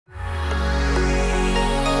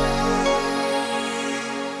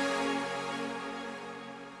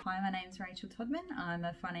my name's Rachel Todman. I'm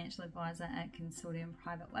a financial advisor at Consortium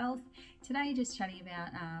Private Wealth. Today just chatting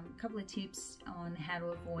about a couple of tips on how to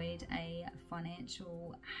avoid a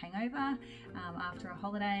financial hangover after a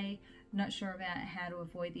holiday. Not sure about how to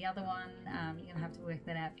avoid the other one. You're going to have to work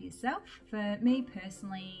that out for yourself. For me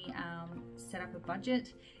personally, set up a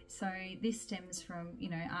budget. So this stems from,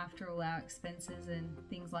 after all our expenses and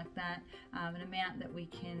things like that, an amount that we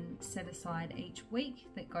can set aside each week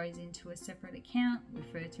that goes into a separate account,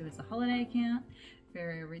 referred to as a holiday account.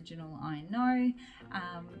 Very original, I know.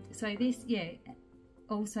 So this,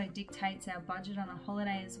 also dictates our budget on a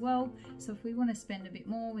holiday as well. So if we want to spend a bit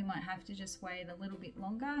more, we might have to just wait a little bit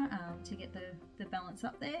longer to get the balance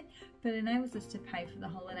up there, but it enables us to pay for the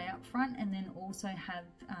holiday up front and then also have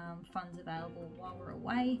funds available while we're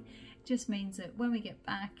away. Just means that when we get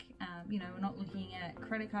back, we're not looking at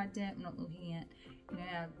credit card debt, we're not looking at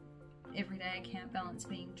our everyday account balance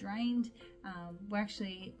being drained. We're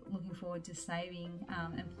actually looking forward to saving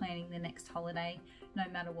and planning the next holiday, no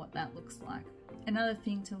matter what that looks like. Another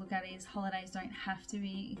thing to look at is holidays don't have to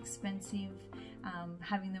be expensive.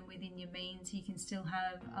 Having them within your means, you can still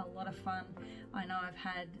have a lot of fun. I know I've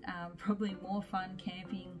had probably more fun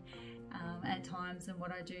camping at times than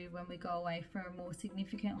what I do when we go away for a more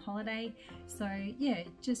significant holiday. So yeah,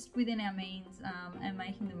 just within our means and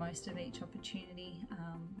making the most of each opportunity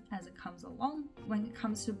as it comes along. When it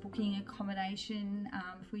comes to booking accommodation,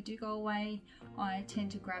 if we do go away, I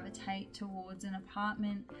tend to gravitate towards an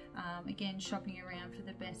apartment. Again, shopping around for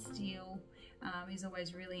the best deal is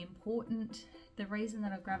always really important. The reason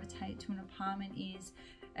that I gravitate to an apartment is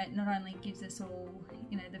it not only gives us all,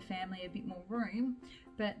 the family a bit more room,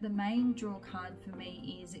 but the main draw card for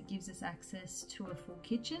me is it gives us access to a full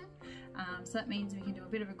kitchen. So that means we can do a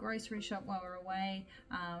bit of a grocery shop while we're away,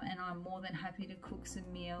 and I'm more than happy to cook some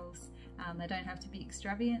meals. They don't have to be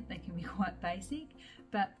extravagant, they can be quite basic,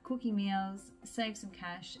 but cooking meals, save some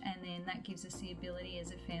cash, and then that gives us the ability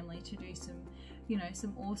as a family to do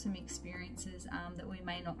some awesome experiences that we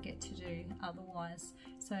may not get to do otherwise.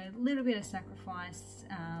 So a little bit of sacrifice,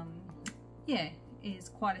 is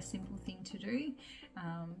quite a simple thing to do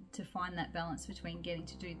to find that balance between getting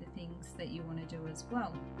to do the things that you want to do as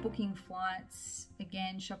well. Booking flights,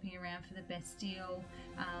 again, shopping around for the best deal.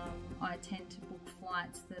 I tend to book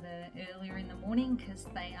flights that are earlier in the morning because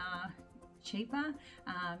they are cheaper.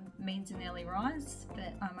 Means an early rise,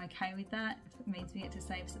 but I'm okay with that. It means we get to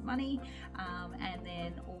save some money, and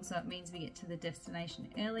then also it means we get to the destination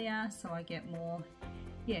earlier, so I get more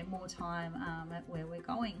time at where we're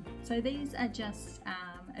going. So these are just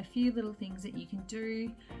a few little things that you can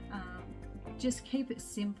do. Just keep it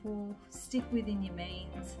simple, stick within your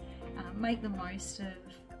means, make the most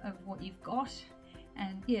of what you've got,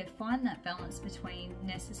 and find that balance between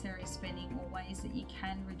necessary spending or ways that you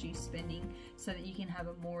can reduce spending so that you can have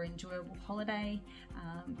a more enjoyable holiday.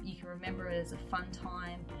 You can remember it as a fun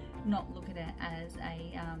time, not look at it as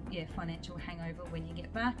a financial hangover when you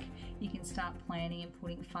get back. You can start planning and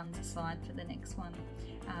putting funds aside for the next one.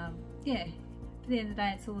 At the end of the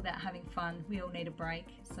day, it's all about having fun. We all need a break,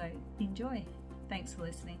 so enjoy. Thanks for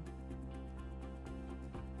listening.